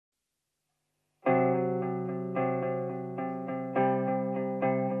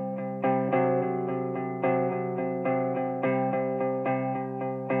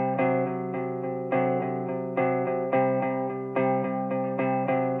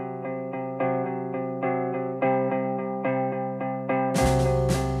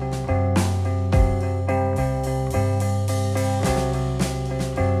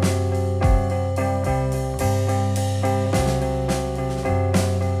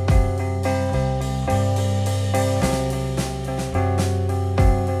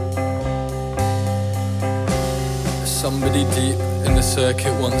Somebody deep in the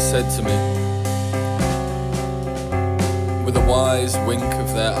circuit once said to me, with a wise wink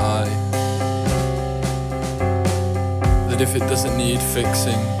of their eye, that if it doesn't need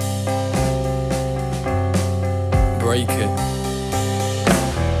fixing, break it.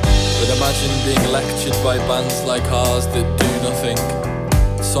 But imagine being lectured by bands like ours that do nothing,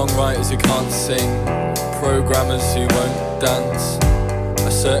 songwriters who can't sing, programmers who won't dance.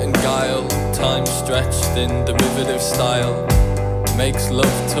 A certain guile, time stretched in derivative style, makes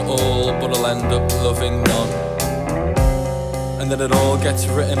love to all but will end up loving none. And then it all gets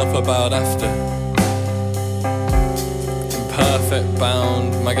written up about after, in perfect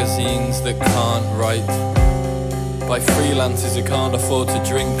bound magazines that can't write, by freelancers who can't afford to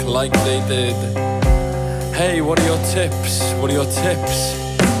drink like they did. Hey, what are your tips? What are your tips?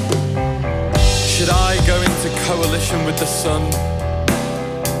 Should I go into coalition with the sun?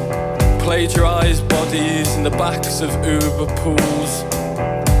 Plagiarise bodies in the backs of Uber pools,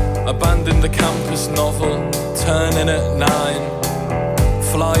 abandon the campus novel, turn in at 9,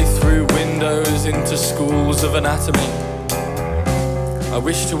 fly through windows into schools of anatomy. I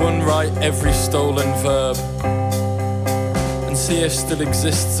wish to unwrite every stolen verb and see if still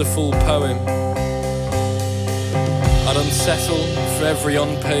exists a full poem. I'd unsettle for every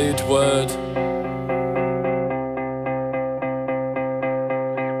unpaid word.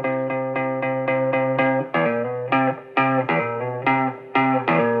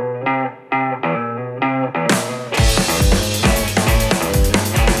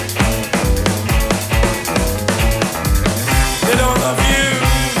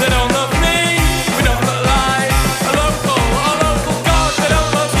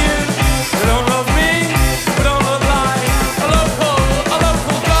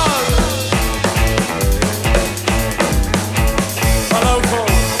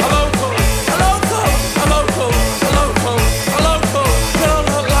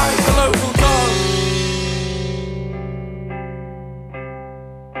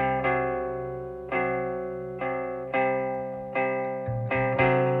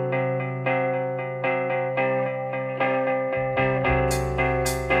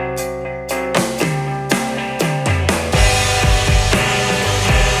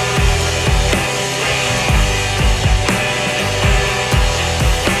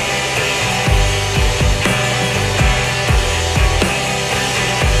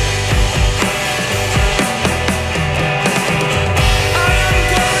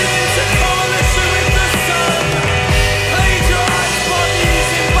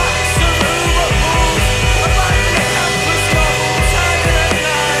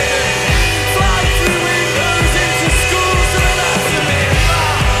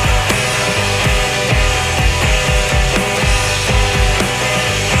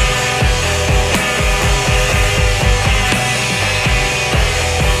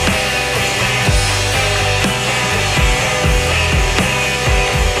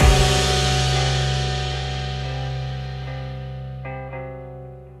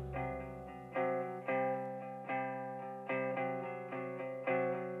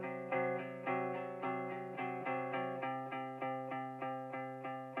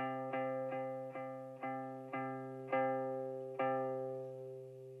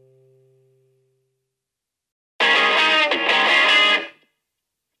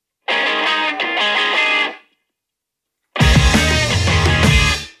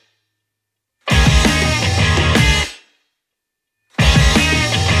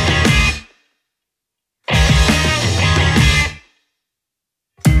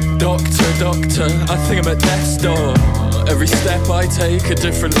 Doctor, I think I'm at death's door. Every step I take a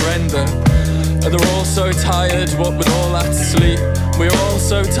different render. And they're all so tired, what with all that sleep. We're all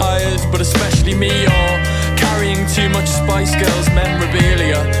so tired, but especially me. You're carrying too much Spice Girls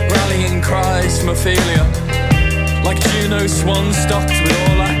memorabilia, rallying cries from Ophelia, like Juno Swan stocked with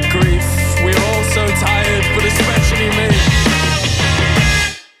all that grief. We're all so tired, but especially me.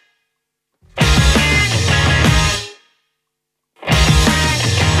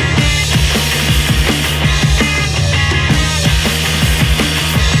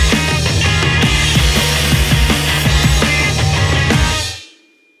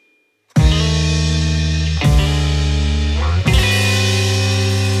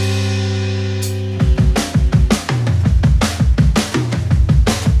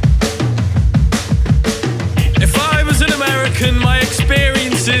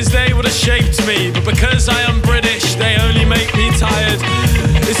 They would have shaped me, but because I am British, they only make me tired.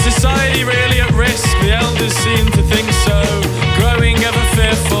 Is society really at risk? The elders seem to think so, growing ever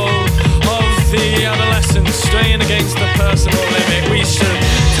fearful of the adolescents straying against the personal limit. We should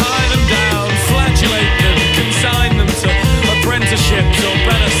tie them down, flagellate them, consign them to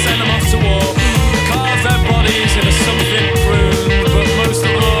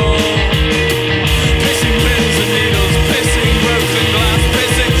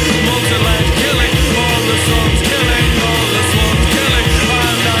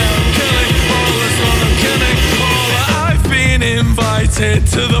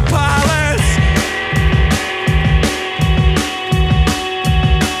the palace.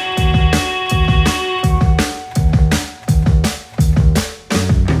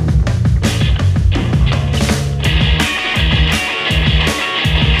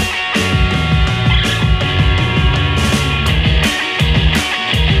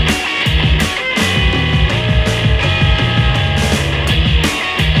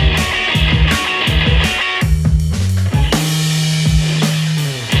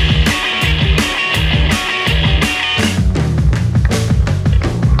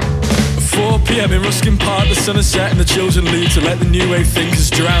 4 PM in Ruskin Park, the sun has set and the children leave to let the new wave thinkers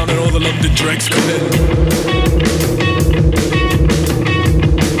drown and all the London dregs come in.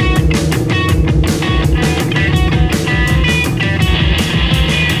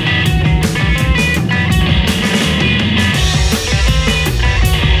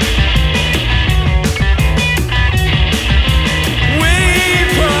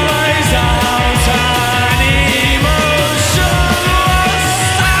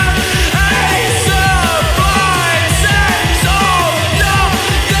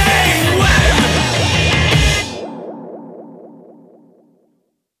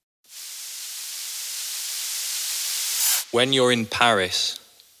 When you're in Paris,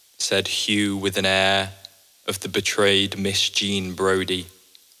 said Hugh with an air of the betrayed Miss Jean Brodie,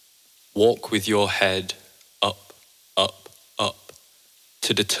 walk with your head up, up, up,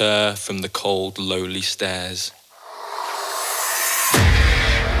 to deter from the cold, lowly stairs.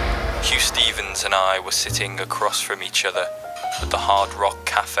 Hugh Stevens and I were sitting across from each other at the Hard Rock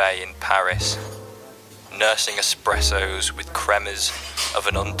Cafe in Paris, nursing espressos with cremas of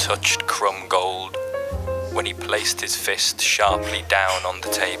an untouched crumb gold, when he placed his fist sharply down on the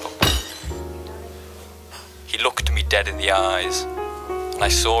table. He looked me dead in the eyes, and I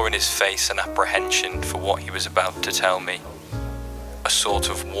saw in his face an apprehension for what he was about to tell me, a sort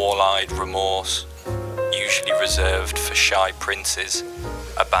of wall-eyed remorse, usually reserved for shy princes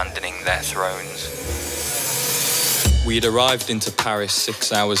abandoning their thrones. We had arrived into Paris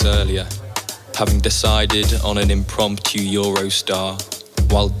 6 hours earlier, having decided on an impromptu Eurostar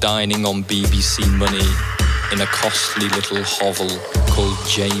while dining on BBC money in a costly little hovel called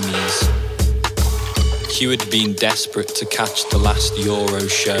Jamie's. Hugh had been desperate to catch the last Euro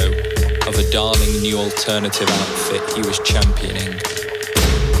show of a darling new alternative outfit he was championing,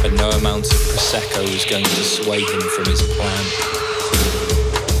 and no amount of Prosecco was going to sway him from his plan.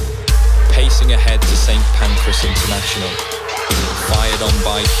 Pacing ahead to St. Pancras International, fired on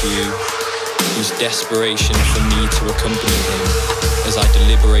by Hugh, whose desperation for me to accompany him as I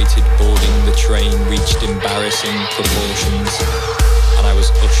deliberated boarding the train reached embarrassing proportions, and I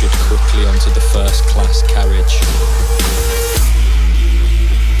was ushered quickly onto the first-class carriage.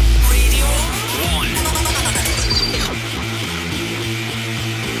 Radio 1.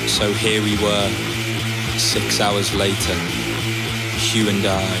 So here we were, 6 hours later, Hugh and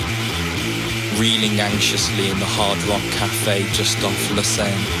I, reeling anxiously in the Hard Rock Cafe just off La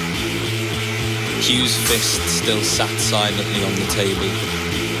Seine. Hugh's fist still sat silently on the table.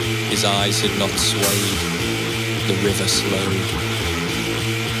 His eyes had not swayed. The river slowed.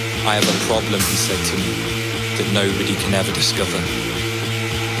 I have a problem, he said to me, that nobody can ever discover.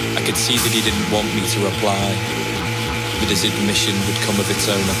 I could see that he didn't want me to reply, that his admission would come of its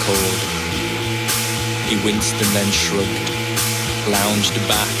own accord. He winced and then shrugged, lounged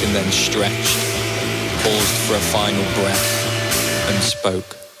back and then stretched, paused for a final breath, and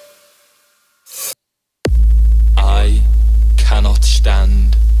spoke. I cannot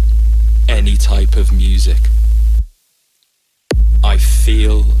stand any type of music. I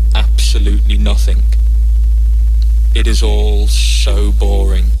feel absolutely nothing. It is all so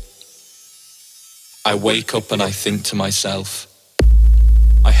boring. I wake up and I think to myself,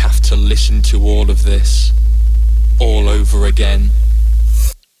 I have to listen to all of this all over again.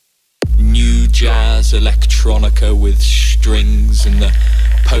 New jazz electronica with strings and the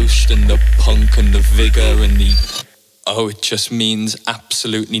post and the punk and the vigor and the... Oh, it just means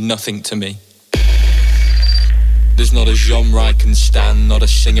absolutely nothing to me. There's not a genre I can stand, not a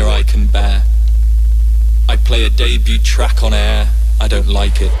singer I can bear. I play a debut track on air, I don't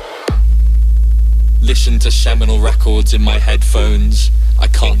like it. Listen to seminal records in my headphones, I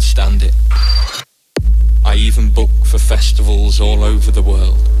can't stand it. I even book for festivals all over the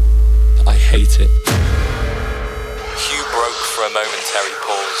world. I hate it. Hugh broke for a momentary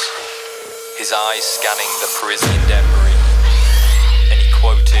pause, his eyes scanning the Parisian debris, and he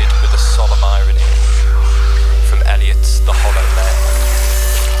quoted with a solemn irony from Eliot's The Hollow Men.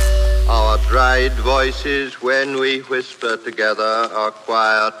 Our dried voices, when we whisper together, are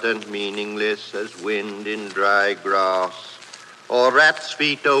quiet and meaningless as wind in dry grass, or rats'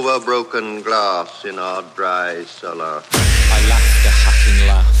 feet over broken glass in our dry cellar. I laughed a hacking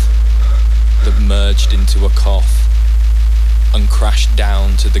laugh that merged into a cough and crashed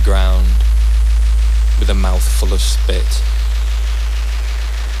down to the ground with a mouthful of spit.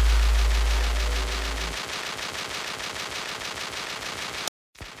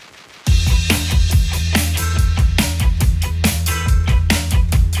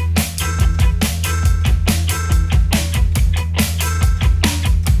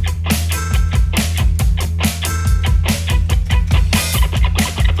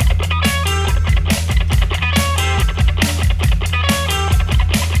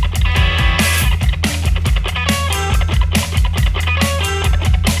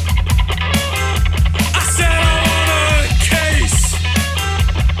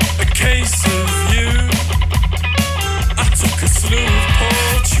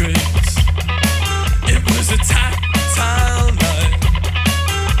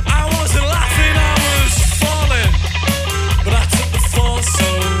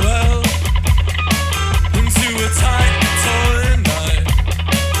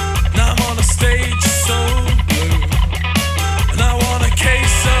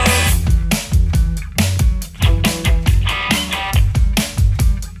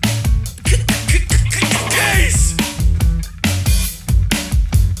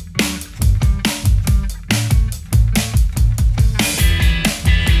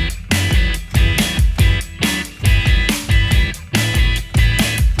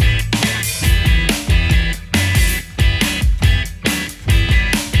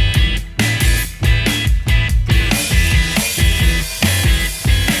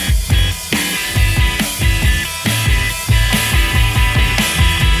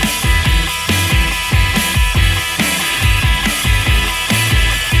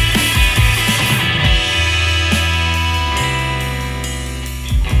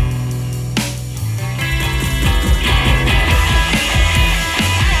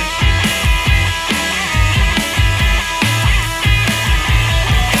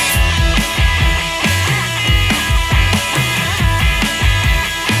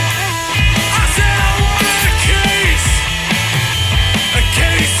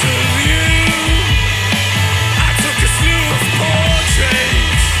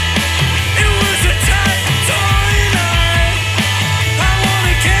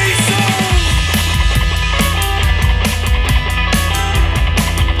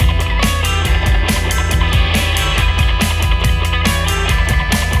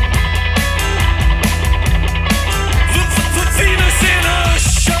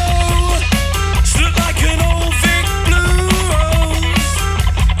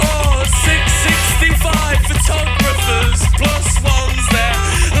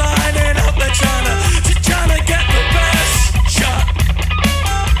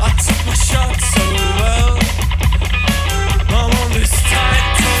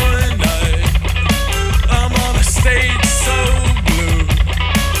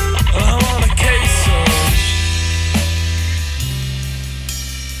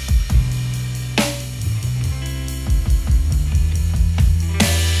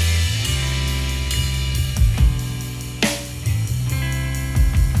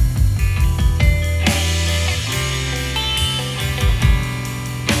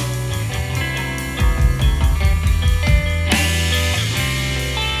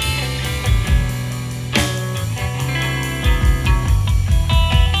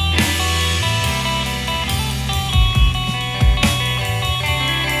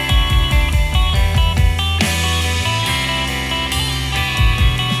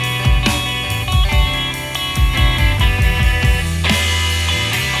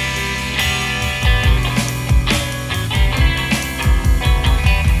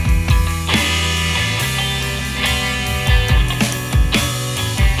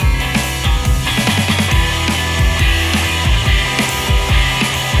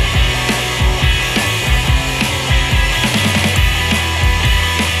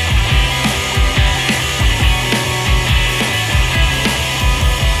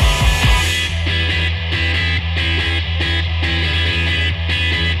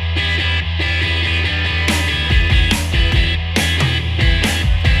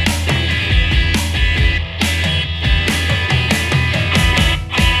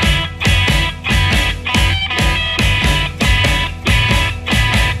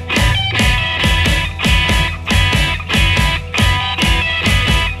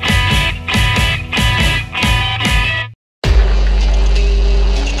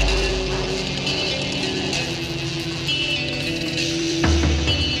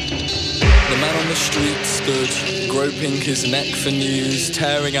 his neck for news,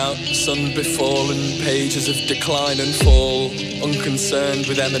 tearing out sun-befallen pages of decline and fall, unconcerned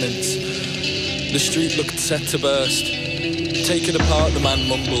with eminence. The street looked set to burst. Take it apart, the man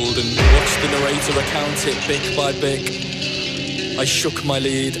mumbled, and watched the narrator recount it bit by bit. I shook my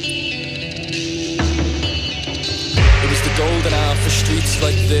lead. It was the golden hour for streets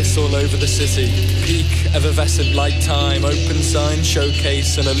like this all over the city. Peak, effervescent light time, open sign,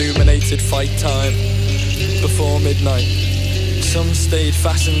 showcase, and illuminated fight time. Before midnight, some stayed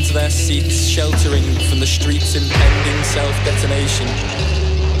fastened to their seats, sheltering from the street's impending self-detonation.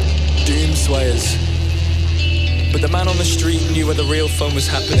 Doomswayers. But the man on the street knew where the real fun was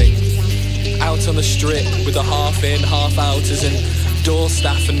happening. Out on the strip with the half-in, half-outers and door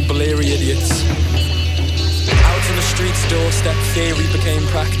staff and bleary idiots. Out on the street's doorstep, theory became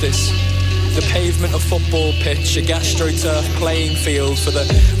practice. The pavement a football pitch, a gastroturf playing field for the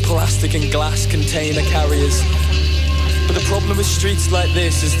plastic and glass container carriers. But the problem with streets like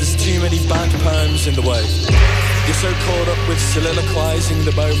this is there's too many bad poems in the way. You're so caught up with soliloquizing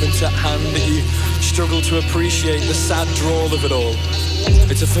the moment at hand that you struggle to appreciate the sad drawl of it all.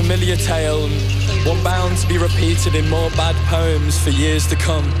 It's a familiar tale and one bound to be repeated in more bad poems for years to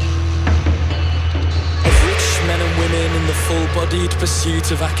come. Of rich men and women in the full-bodied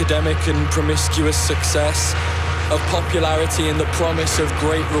pursuit of academic and promiscuous success, of popularity and the promise of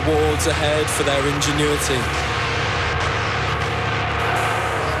great rewards ahead for their ingenuity.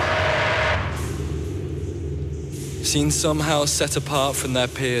 Seen somehow set apart from their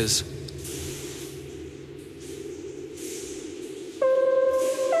peers.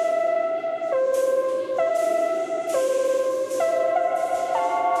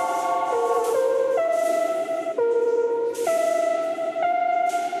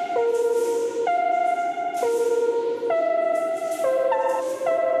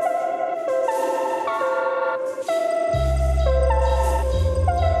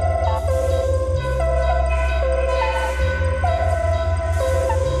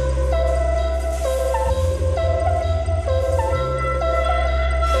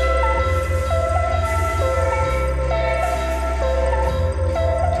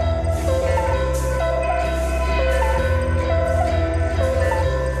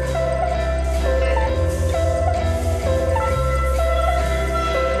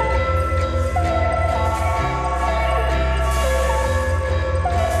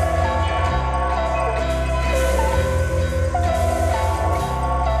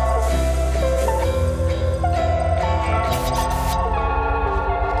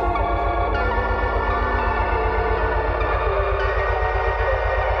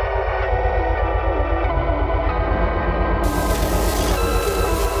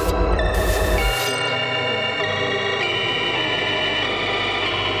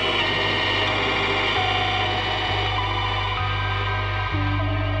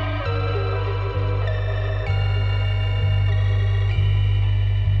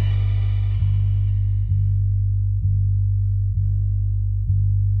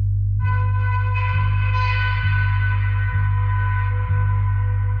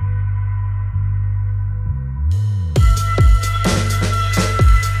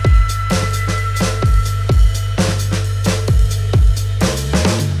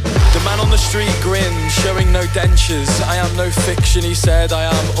 Showing no dentures, I am no fiction, he said, I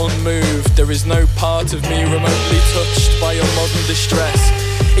am unmoved. There is no part of me remotely touched by your modern distress.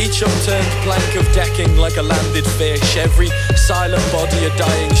 Each upturned plank of decking like a landed fish, every silent body a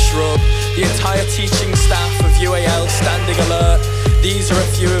dying shrub, the entire teaching staff of UAL standing alert. These are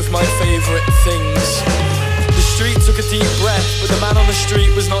a few of my favourite things. The street took a deep breath, but the man on the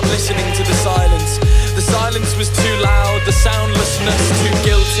street was not listening to the silence. The silence was too loud, the soundlessness too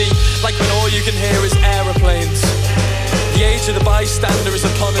guilty, like when all you can hear is aeroplanes. The age of the bystander is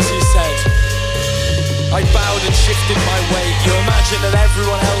upon us, he said. I bowed and shifted my weight. You imagine that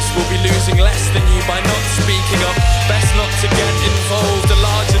everyone else will be losing less than you by not speaking up. Best not to get involved. The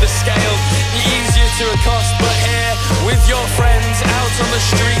larger the scale, the easier to accost. But here, with your friends out on the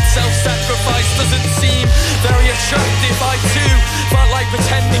street, self-sacrifice doesn't seem very attractive. I too felt like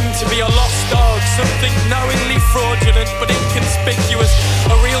pretending to be a lost dog, something knowingly fraudulent but inconspicuous,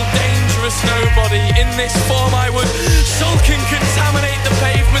 a real dangerous nobody. In this form I would sulk and contaminate the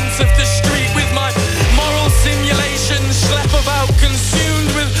pavements of the street with my moral simulations, schlep about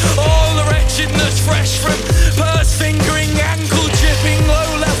consumed with all the wretchedness fresh from purse fingering, ankle chipping,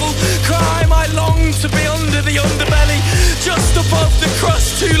 low-level crime. I long to be under the underbelly, just above the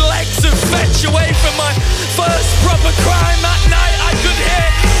crust, 2 legs of fetch away from my first proper crime. That night I could hear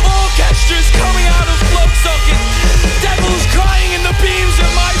orchestras coming out